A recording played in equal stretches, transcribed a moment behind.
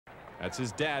That's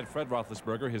his dad, Fred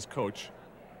Roethlisberger, his coach.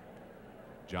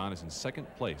 John is in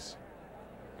second place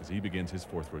as he begins his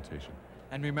fourth rotation.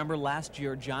 And remember, last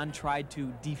year, John tried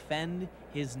to defend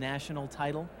his national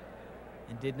title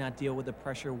and did not deal with the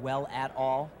pressure well at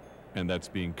all. And that's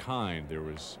being kind. There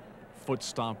was foot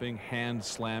stomping, hand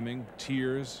slamming,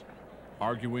 tears,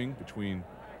 arguing between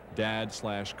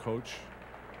dad/coach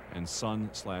and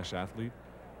son/athlete.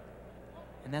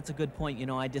 And that's a good point. You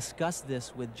know, I discussed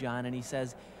this with John, and he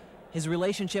says his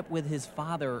relationship with his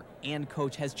father and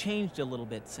coach has changed a little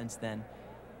bit since then.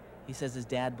 He says his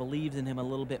dad believes in him a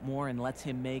little bit more and lets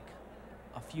him make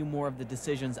a few more of the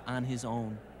decisions on his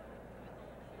own.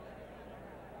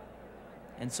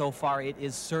 And so far, it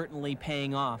is certainly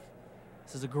paying off.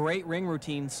 This is a great ring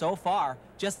routine so far.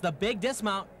 Just the big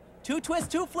dismount. 2 twists,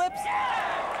 2 flips.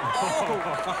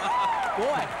 Oh,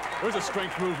 boy. There's a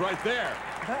strength move right there.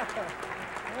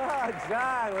 Oh,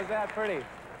 John, was that pretty?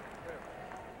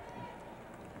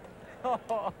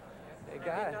 Oh, you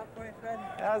got it.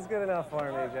 That was good enough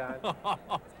for me, John.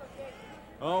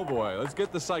 Oh, boy. Let's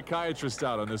get the psychiatrist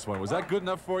out on this one. Was that good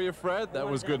enough for you, Fred? That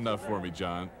was good enough for me,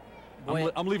 John.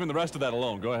 I'm leaving the rest of that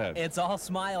alone. Go ahead. It's all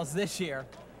smiles this year.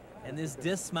 And this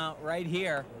dismount right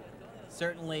here,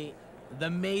 certainly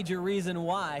the major reason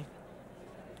why.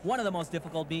 One of the most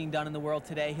difficult being done in the world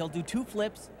today. He'll do 2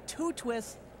 flips, 2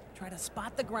 twists, try to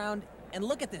spot the ground. And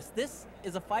look at this. This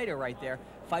is a fighter right there.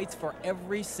 Fights for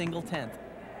every single tenth.